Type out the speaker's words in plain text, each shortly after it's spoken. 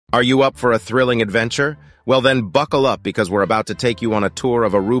Are you up for a thrilling adventure? Well then, buckle up because we're about to take you on a tour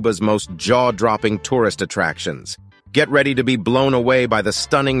of Aruba's most jaw-dropping tourist attractions. Get ready to be blown away by the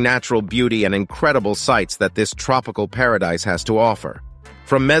stunning natural beauty and incredible sights that this tropical paradise has to offer.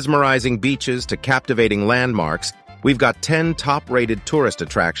 From mesmerizing beaches to captivating landmarks, we've got 10 top-rated tourist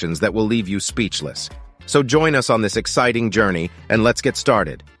attractions that will leave you speechless. So join us on this exciting journey, and let's get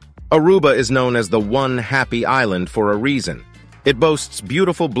started. Aruba is known as the one happy island for a reason. It boasts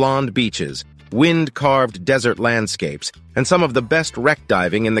beautiful blonde beaches, wind-carved desert landscapes, and some of the best wreck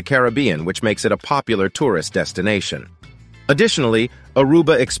diving in the Caribbean, which makes it a popular tourist destination. Additionally,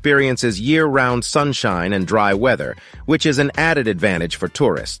 Aruba experiences year-round sunshine and dry weather, which is an added advantage for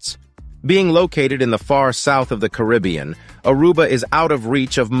tourists. Being located in the far south of the Caribbean, Aruba is out of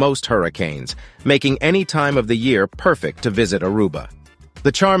reach of most hurricanes, making any time of the year perfect to visit Aruba.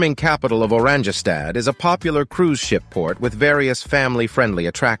 The charming capital of Oranjestad is a popular cruise ship port with various family-friendly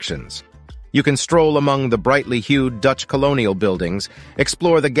attractions. You can stroll among the brightly hued Dutch colonial buildings,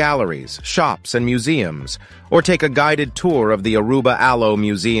 explore the galleries, shops, and museums, or take a guided tour of the Aruba Aloe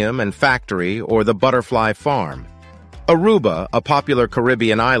Museum and Factory or the Butterfly Farm. Aruba, a popular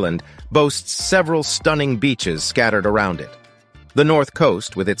Caribbean island, boasts several stunning beaches scattered around it. The North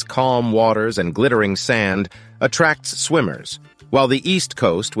Coast, with its calm waters and glittering sand, attracts swimmers, while the East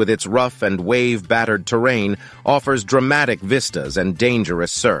Coast, with its rough and wave-battered terrain, offers dramatic vistas and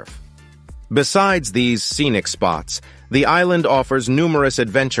dangerous surf. Besides these scenic spots, the island offers numerous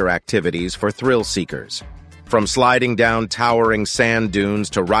adventure activities for thrill seekers. From sliding down towering sand dunes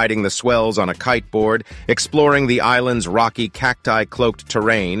to riding the swells on a kiteboard, exploring the island's rocky cacti-cloaked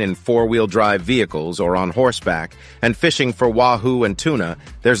terrain in four-wheel drive vehicles or on horseback, and fishing for wahoo and tuna,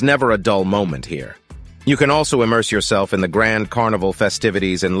 there's never a dull moment here. You can also immerse yourself in the Grand Carnival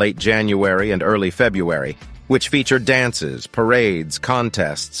festivities in late January and early February, which feature dances, parades,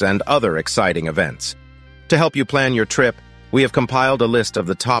 contests, and other exciting events. To help you plan your trip, we have compiled a list of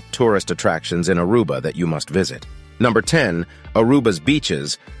the top tourist attractions in Aruba that you must visit. Number 10, Aruba's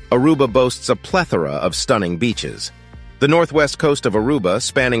beaches. Aruba boasts a plethora of stunning beaches. The northwest coast of Aruba,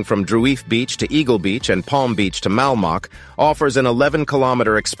 spanning from Druif Beach to Eagle Beach and Palm Beach to Malmock, offers an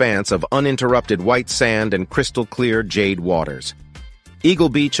 11-kilometer expanse of uninterrupted white sand and crystal-clear jade waters. Eagle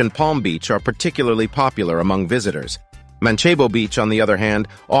Beach and Palm Beach are particularly popular among visitors. Manchego Beach, on the other hand,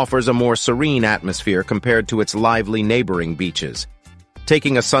 offers a more serene atmosphere compared to its lively neighboring beaches.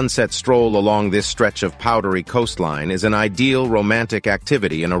 Taking a sunset stroll along this stretch of powdery coastline is an ideal romantic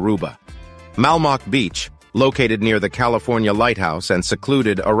activity in Aruba. Malmock Beach, located near the California Lighthouse, and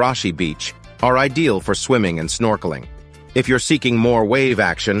secluded Arashi Beach, are ideal for swimming and snorkeling. If you're seeking more wave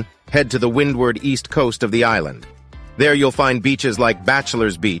action, head to the windward east coast of the island. There you'll find beaches like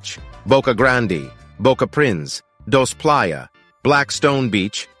Bachelor's Beach, Boca Grande, Boca Prince, Dos Playa, Blackstone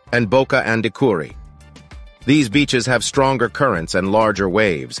Beach, and Boca Andicuri. These beaches have stronger currents and larger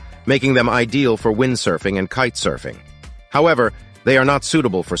waves, making them ideal for windsurfing and kite surfing. However, they are not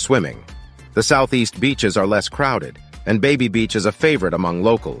suitable for swimming. The southeast beaches are less crowded, and Baby Beach is a favorite among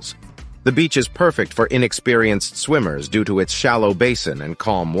locals. The beach is perfect for inexperienced swimmers due to its shallow basin and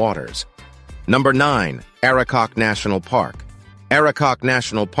calm waters. Number 9, Aracoc National Park. Aracoc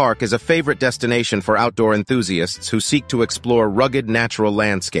National Park is a favorite destination for outdoor enthusiasts who seek to explore rugged natural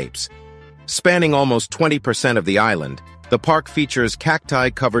landscapes. Spanning almost 20% of the island, the park features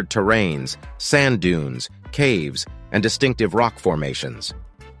cacti-covered terrains, sand dunes, caves, and distinctive rock formations.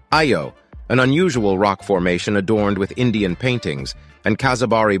 Ayo, an unusual rock formation adorned with Indian paintings, and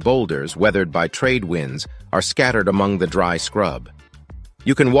Kazabari boulders, weathered by trade winds, are scattered among the dry scrub.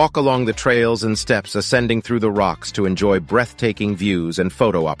 You can walk along the trails and steps ascending through the rocks to enjoy breathtaking views and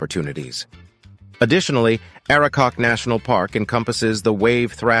photo opportunities. Additionally, Aracoc National Park encompasses the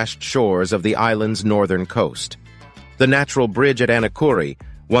wave-thrashed shores of the island's northern coast. The natural bridge at Anicuri,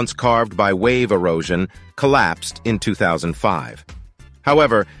 once carved by wave erosion, collapsed in 2005.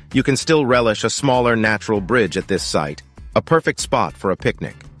 However, you can still relish a smaller natural bridge at this site, a perfect spot for a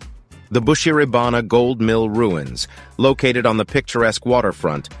picnic. The Bushiribana Gold Mill ruins, located on the picturesque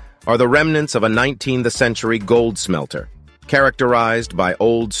waterfront, are the remnants of a 19th-century gold smelter, characterized by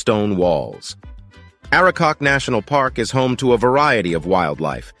old stone walls. Aracoc National Park is home to a variety of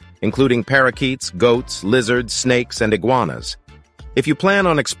wildlife, including parakeets, goats, lizards, snakes, and iguanas. If you plan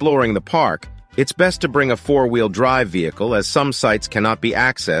on exploring the park, it's best to bring a four-wheel drive vehicle, as some sites cannot be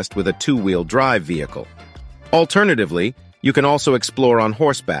accessed with a two-wheel drive vehicle. Alternatively, you can also explore on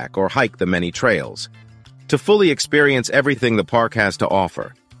horseback or hike the many trails. To fully experience everything the park has to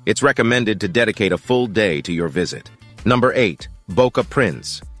offer, it's recommended to dedicate a full day to your visit. Number 8, Boca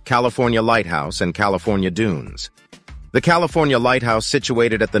Prince, California Lighthouse and California Dunes. The California Lighthouse,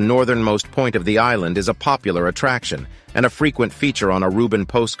 situated at the northernmost point of the island, is a popular attraction and a frequent feature on Aruban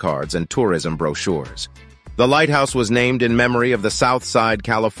postcards and tourism brochures. The lighthouse was named in memory of the South Side,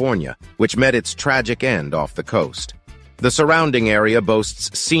 California, which met its tragic end off the coast. The surrounding area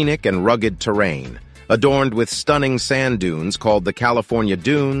boasts scenic and rugged terrain, adorned with stunning sand dunes called the California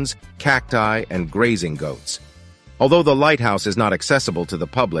Dunes, cacti, and grazing goats. Although the lighthouse is not accessible to the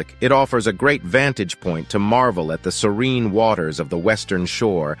public, it offers a great vantage point to marvel at the serene waters of the western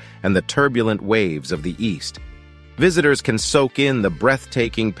shore and the turbulent waves of the east. Visitors can soak in the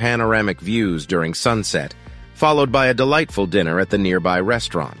breathtaking panoramic views during sunset, followed by a delightful dinner at the nearby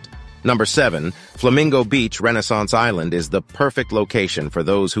restaurant. Number 7, Flamingo Beach, Renaissance Island is the perfect location for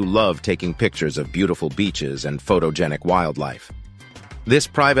those who love taking pictures of beautiful beaches and photogenic wildlife. This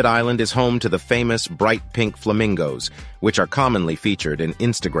private island is home to the famous bright pink flamingos, which are commonly featured in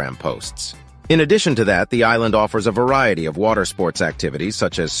Instagram posts. In addition to that, the island offers a variety of water sports activities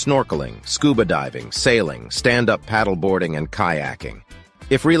such as snorkeling, scuba diving, sailing, stand-up paddleboarding, and kayaking.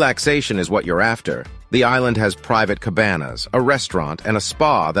 If relaxation is what you're after, the island has private cabanas, a restaurant, and a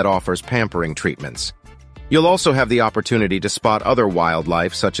spa that offers pampering treatments. You'll also have the opportunity to spot other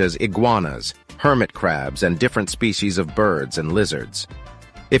wildlife such as iguanas, hermit crabs, and different species of birds and lizards.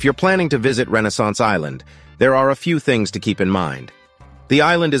 If you're planning to visit Renaissance Island, there are a few things to keep in mind. The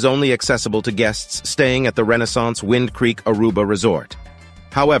island is only accessible to guests staying at the Renaissance Wind Creek Aruba Resort.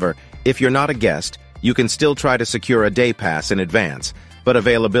 However, if you're not a guest, you can still try to secure a day pass in advance, but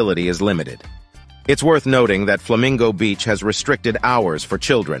availability is limited. It's worth noting that Flamingo Beach has restricted hours for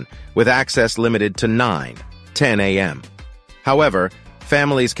children, with access limited to 9:10 a.m. However,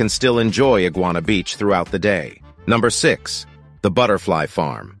 families can still enjoy Iguana Beach throughout the day. Number 6, the Butterfly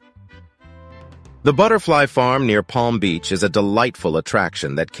Farm. The Butterfly Farm near Palm Beach is a delightful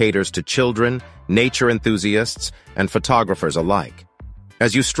attraction that caters to children, nature enthusiasts, and photographers alike.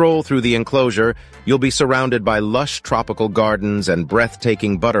 As you stroll through the enclosure, you'll be surrounded by lush tropical gardens and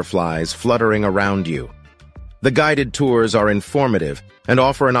breathtaking butterflies fluttering around you. The guided tours are informative and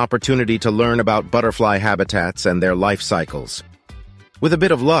offer an opportunity to learn about butterfly habitats and their life cycles. With a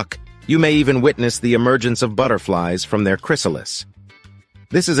bit of luck, you may even witness the emergence of butterflies from their chrysalis.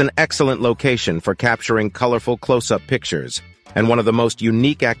 This is an excellent location for capturing colorful close-up pictures and one of the most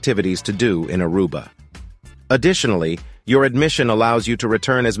unique activities to do in Aruba. Additionally, your admission allows you to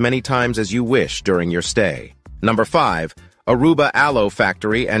return as many times as you wish during your stay. Number 5, Aruba Aloe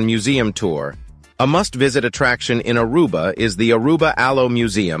Factory and Museum Tour. A must-visit attraction in Aruba is the Aruba Aloe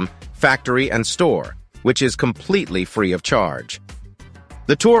Museum, Factory and Store, which is completely free of charge.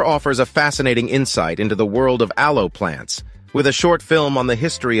 The tour offers a fascinating insight into the world of aloe plants, with a short film on the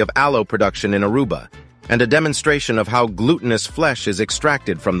history of aloe production in Aruba, and a demonstration of how glutinous flesh is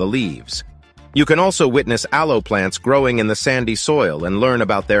extracted from the leaves. You can also witness aloe plants growing in the sandy soil and learn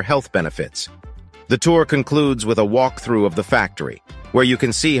about their health benefits. The tour concludes with a walkthrough of the factory, where you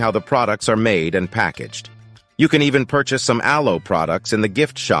can see how the products are made and packaged. You can even purchase some aloe products in the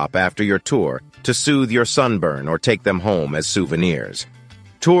gift shop after your tour to soothe your sunburn or take them home as souvenirs.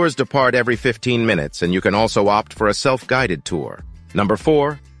 Tours depart every 15 minutes, and you can also opt for a self-guided tour. Number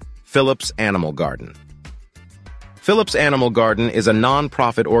 4, Phillips Animal Garden. Phillips Animal Garden is a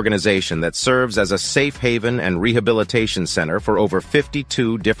non-profit organization that serves as a safe haven and rehabilitation center for over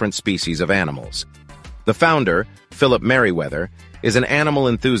 52 different species of animals. The founder, Philip Merriweather, is an animal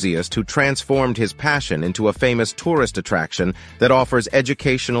enthusiast who transformed his passion into a famous tourist attraction that offers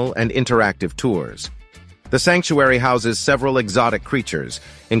educational and interactive tours. The sanctuary houses several exotic creatures,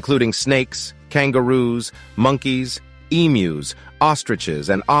 including snakes, kangaroos, monkeys, emus, ostriches,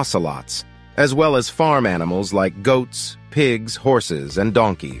 and ocelots, as well as farm animals like goats, pigs, horses, and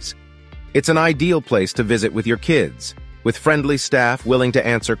donkeys. It's an ideal place to visit with your kids, with friendly staff willing to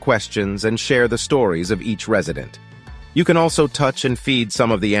answer questions and share the stories of each resident. You can also touch and feed some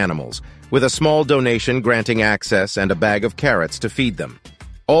of the animals, with a small donation granting access and a bag of carrots to feed them.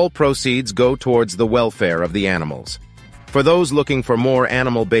 All proceeds go towards the welfare of the animals. For those looking for more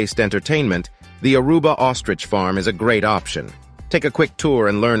animal-based entertainment, the Aruba Ostrich Farm is a great option. Take a quick tour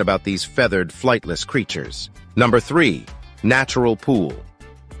and learn about these feathered, flightless creatures. Number 3, Natural Pool.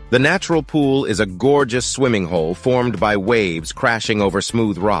 The Natural Pool is a gorgeous swimming hole formed by waves crashing over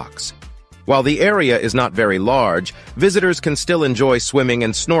smooth rocks. While the area is not very large, visitors can still enjoy swimming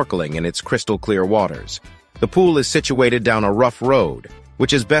and snorkeling in its crystal-clear waters. The pool is situated down a rough road,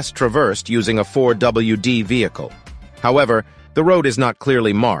 which is best traversed using a 4WD vehicle. However, the road is not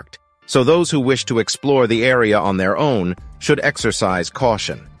clearly marked, so those who wish to explore the area on their own should exercise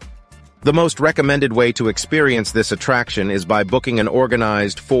caution. The most recommended way to experience this attraction is by booking an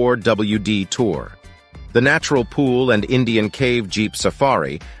organized 4WD tour. The natural pool and Indian cave jeep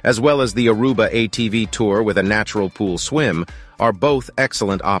safari, as well as the Aruba ATV tour with a natural pool swim, are both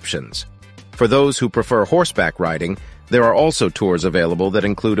excellent options. For those who prefer horseback riding, there are also tours available that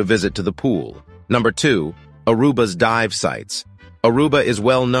include a visit to the pool. Number 2. Aruba's dive sites. Aruba is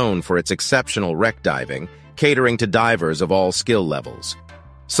well known for its exceptional wreck diving, catering to divers of all skill levels.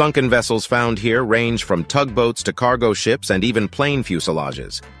 Sunken vessels found here range from tugboats to cargo ships and even plane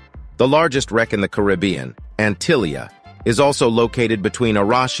fuselages. The largest wreck in the Caribbean, Antillia, is also located between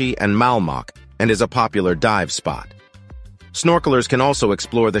Arashi and Malmock and is a popular dive spot. Snorkelers can also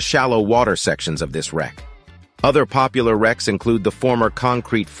explore the shallow water sections of this wreck. Other popular wrecks include the former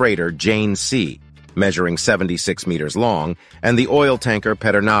concrete freighter Jane C., measuring 76 meters long, and the oil tanker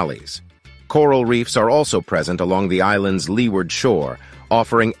Pedernales. Coral reefs are also present along the island's leeward shore,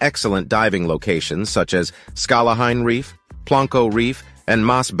 offering excellent diving locations such as Scalahine Reef, Planco Reef, and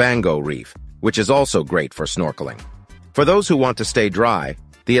Mas Bango Reef, which is also great for snorkeling. For those who want to stay dry,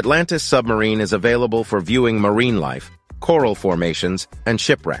 the Atlantis submarine is available for viewing marine life, coral formations, and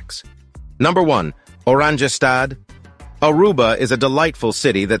shipwrecks. Number 1. Oranjestad. Aruba is a delightful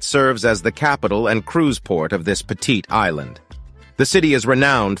city that serves as the capital and cruise port of this petite island. The city is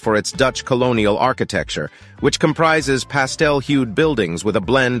renowned for its Dutch colonial architecture, which comprises pastel-hued buildings with a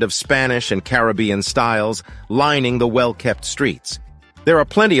blend of Spanish and Caribbean styles lining the well-kept streets. There are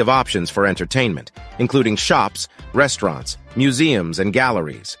plenty of options for entertainment, including shops, restaurants, museums, and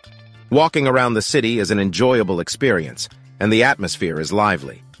galleries. Walking around the city is an enjoyable experience, and the atmosphere is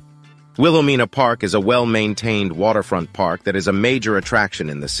lively. Wilhelmina Park is a well-maintained waterfront park that is a major attraction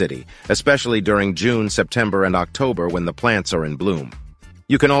in the city, especially during June, September, and October when the plants are in bloom.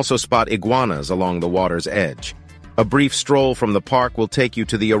 You can also spot iguanas along the water's edge. A brief stroll from the park will take you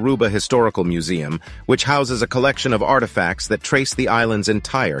to the Aruba Historical Museum, which houses a collection of artifacts that trace the island's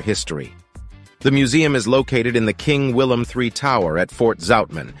entire history. The museum is located in the King Willem III Tower at Fort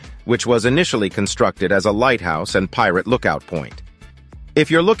Zoutman, which was initially constructed as a lighthouse and pirate lookout point. If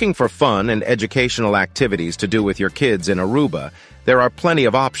you're looking for fun and educational activities to do with your kids in Aruba, there are plenty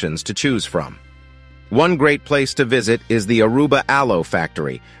of options to choose from. One great place to visit is the Aruba Aloe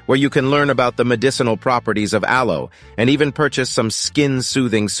Factory, where you can learn about the medicinal properties of aloe and even purchase some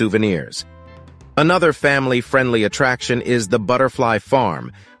skin-soothing souvenirs. Another family-friendly attraction is the Butterfly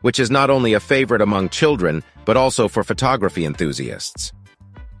Farm, which is not only a favorite among children, but also for photography enthusiasts.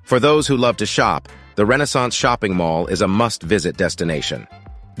 For those who love to shop, the Renaissance Shopping Mall is a must-visit destination.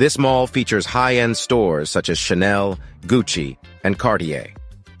 This mall features high-end stores such as Chanel, Gucci, and Cartier.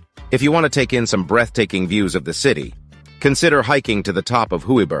 If you want to take in some breathtaking views of the city, consider hiking to the top of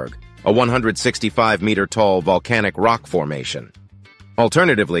Hooiberg, a 165-meter-tall volcanic rock formation.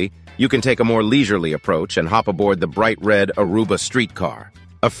 Alternatively, you can take a more leisurely approach and hop aboard the bright red Aruba streetcar,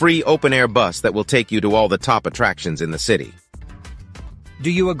 a free open-air bus that will take you to all the top attractions in the city. Do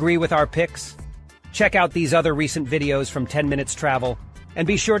you agree with our picks? Check out these other recent videos from 10 Minutes Travel, and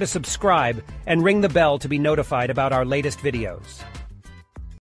be sure to subscribe and ring the bell to be notified about our latest videos.